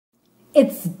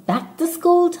It's back to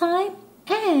school time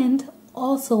and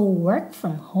also work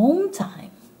from home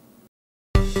time.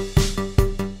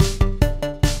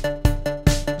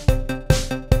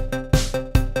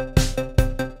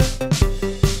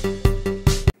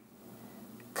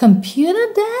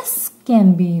 Computer desks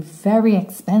can be very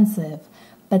expensive,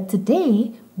 but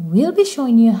today we'll be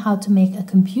showing you how to make a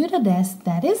computer desk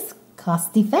that is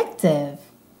cost effective.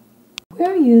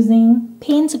 We're using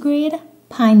paint grade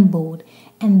pine board,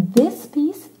 and this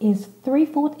piece is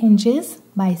 3/4 inches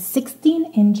by 16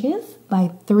 inches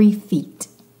by 3 feet.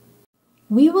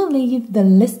 We will leave the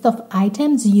list of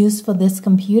items used for this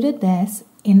computer desk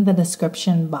in the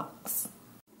description box.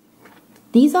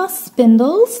 These are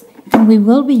spindles, and we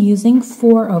will be using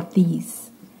 4 of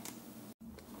these.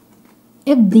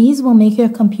 If these will make your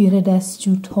computer desk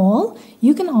too tall,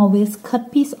 you can always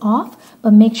cut piece off,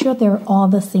 but make sure they're all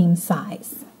the same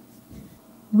size.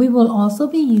 We will also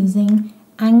be using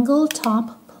angle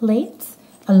top plates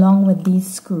along with these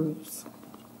screws.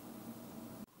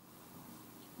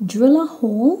 Drill a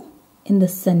hole in the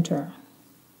center.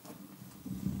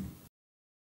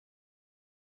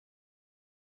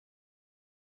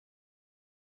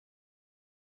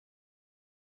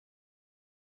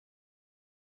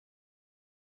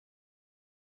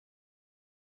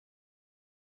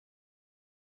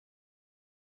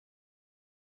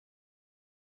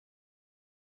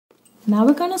 Now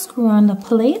we're going to screw on the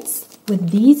plates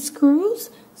with these screws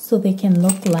so they can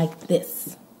look like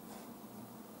this.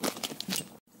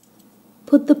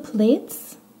 Put the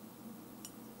plates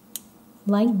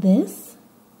like this.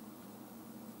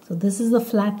 So this is the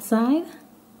flat side.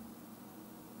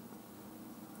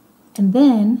 And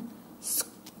then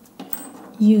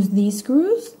use these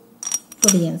screws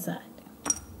for the inside.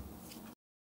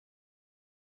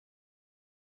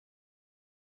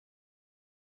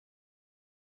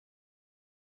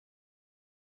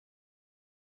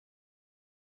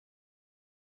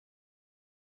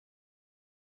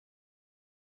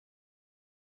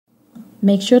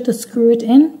 Make sure to screw it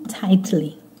in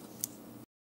tightly.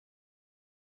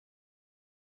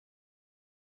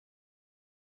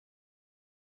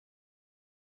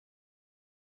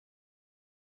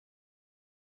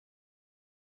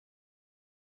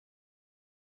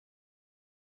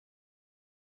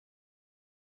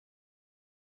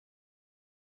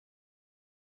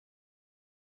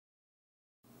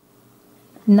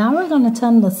 Now we're going to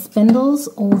turn the spindles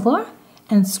over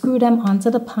and screw them onto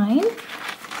the pine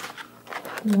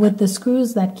with the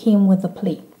screws that came with the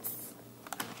plates.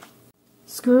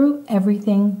 Screw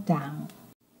everything down.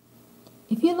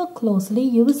 If you look closely,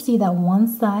 you will see that one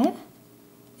side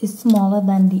is smaller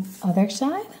than the other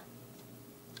side.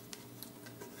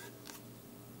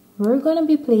 We're going to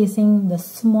be placing the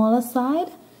smaller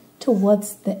side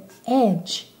towards the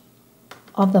edge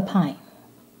of the pine.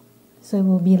 So it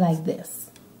will be like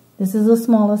this. This is the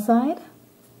smaller side.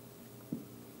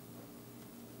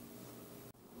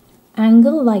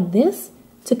 Angle like this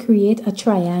to create a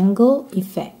triangle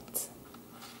effect.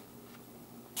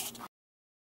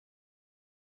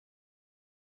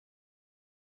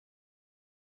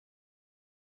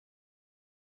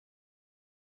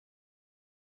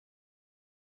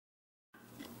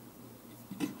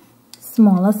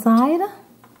 Smaller side.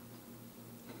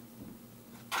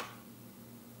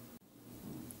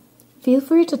 Feel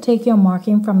free to take your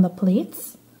marking from the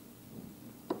plates.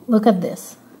 Look at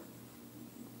this.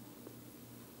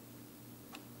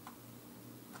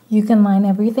 You can line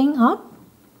everything up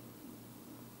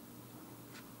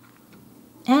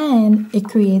and it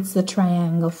creates the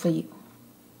triangle for you.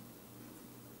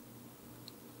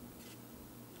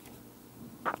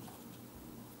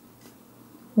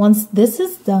 Once this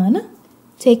is done,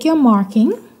 take your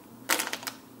marking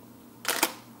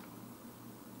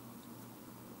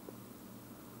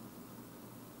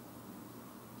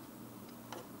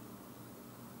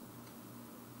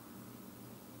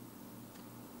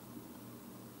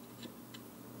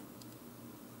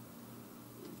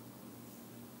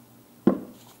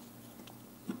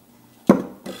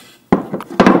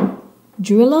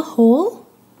drill a hole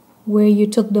where you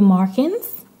took the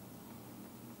markings,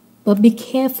 but be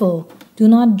careful, do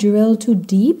not drill too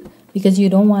deep because you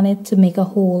don't want it to make a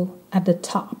hole at the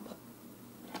top.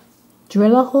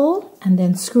 Drill a hole and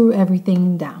then screw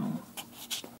everything down.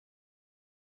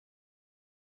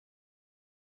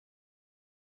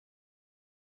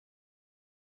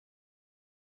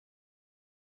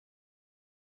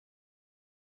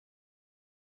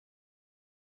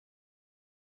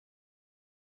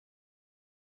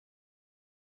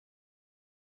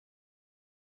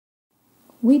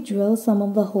 We drill some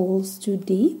of the holes too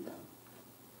deep,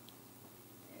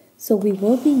 so we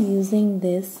will be using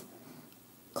this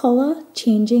color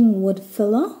changing wood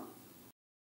filler.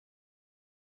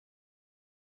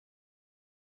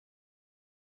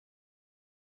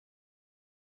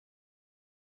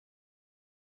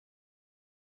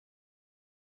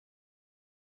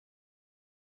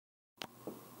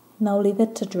 Now leave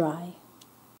it to dry.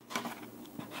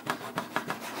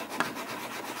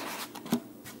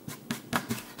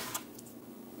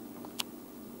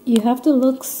 You have to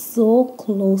look so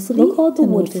closely. Look how the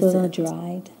wood filler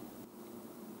dried.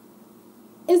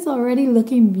 It's already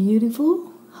looking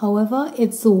beautiful. However,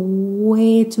 it's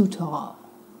way too tall.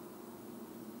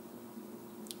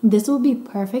 This will be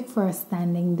perfect for a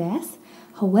standing desk.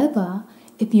 However,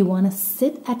 if you want to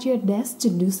sit at your desk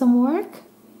to do some work,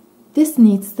 this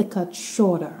needs to cut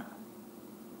shorter.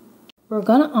 We're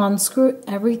going to unscrew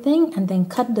everything and then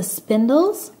cut the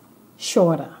spindles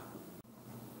shorter.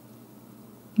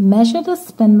 Measure the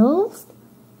spindles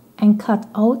and cut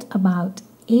out about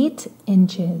 8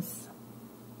 inches.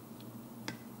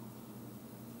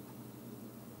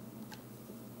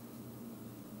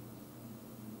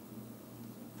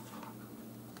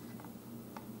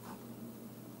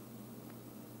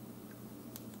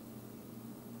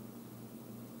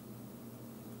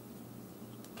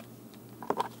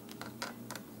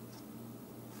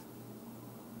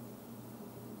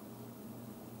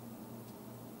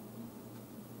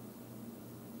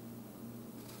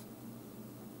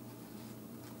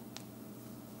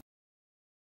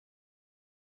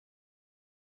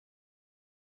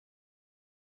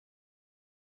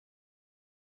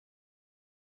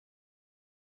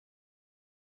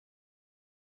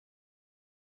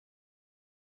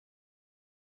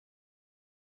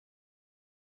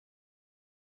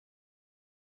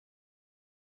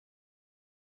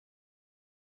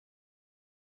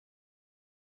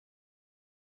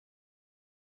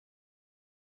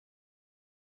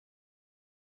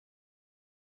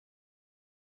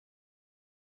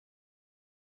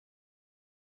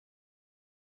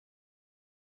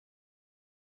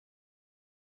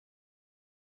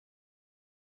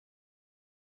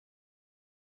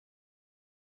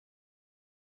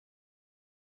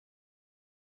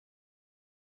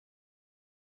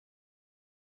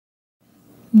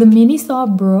 The mini saw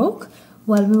broke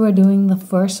while we were doing the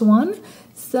first one,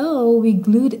 so we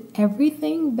glued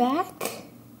everything back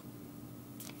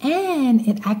and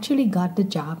it actually got the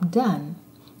job done.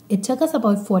 It took us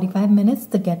about 45 minutes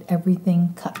to get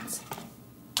everything cut.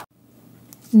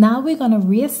 Now we're going to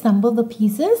reassemble the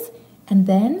pieces and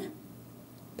then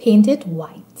paint it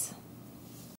white.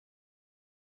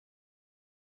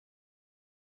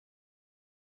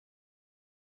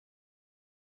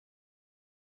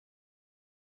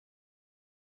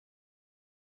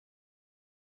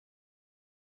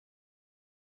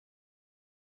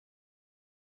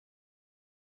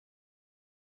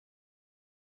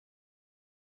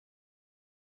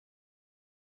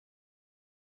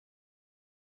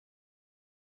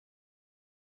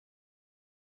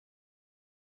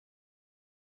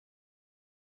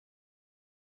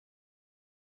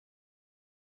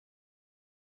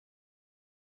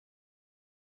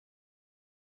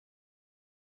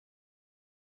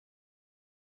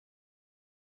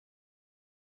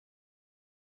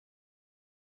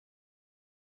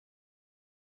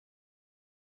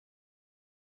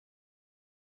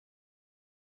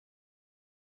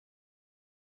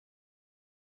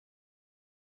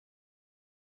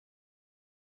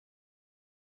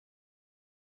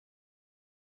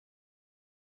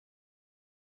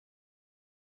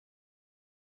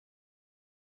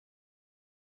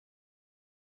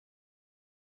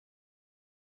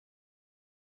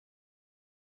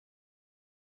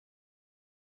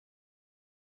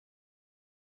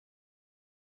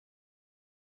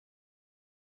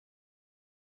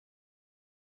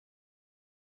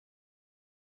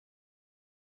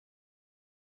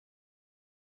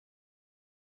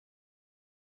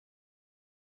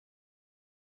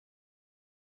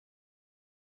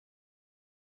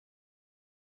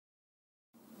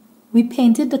 We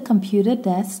painted the computer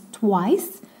desk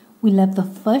twice. We left the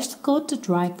first coat to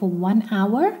dry for 1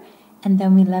 hour and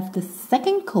then we left the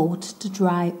second coat to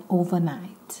dry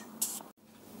overnight.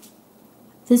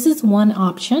 This is one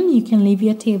option. You can leave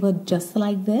your table just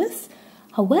like this.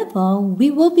 However,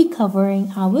 we will be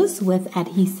covering ours with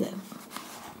adhesive.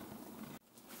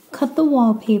 Cut the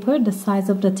wallpaper the size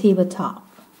of the tabletop.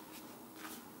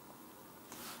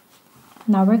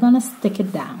 Now we're going to stick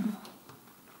it down.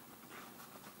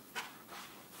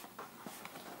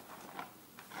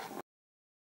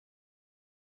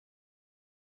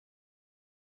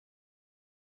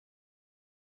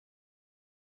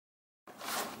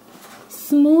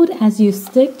 Smooth as you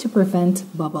stick to prevent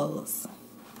bubbles.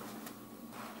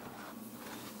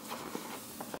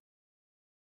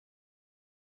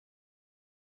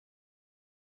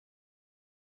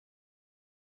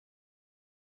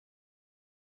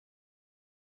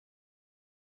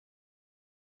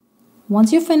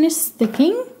 Once you finish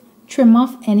sticking, trim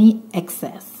off any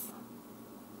excess.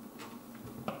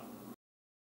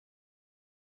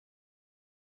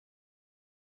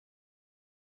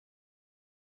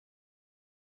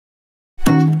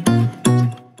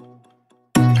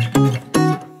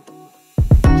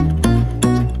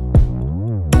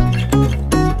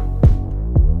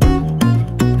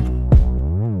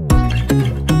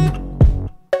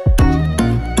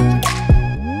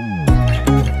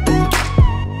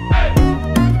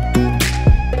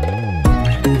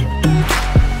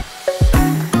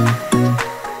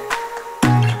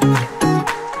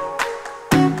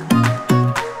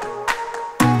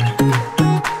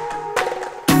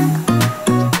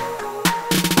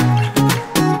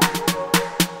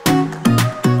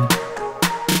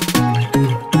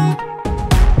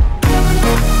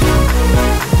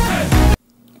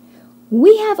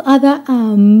 We have other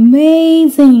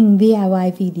amazing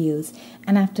DIY videos,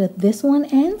 and after this one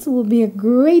ends will be a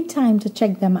great time to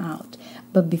check them out.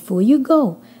 But before you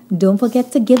go, don't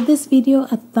forget to give this video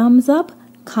a thumbs up,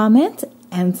 comment,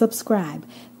 and subscribe.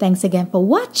 Thanks again for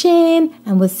watching,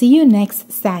 and we'll see you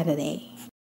next Saturday.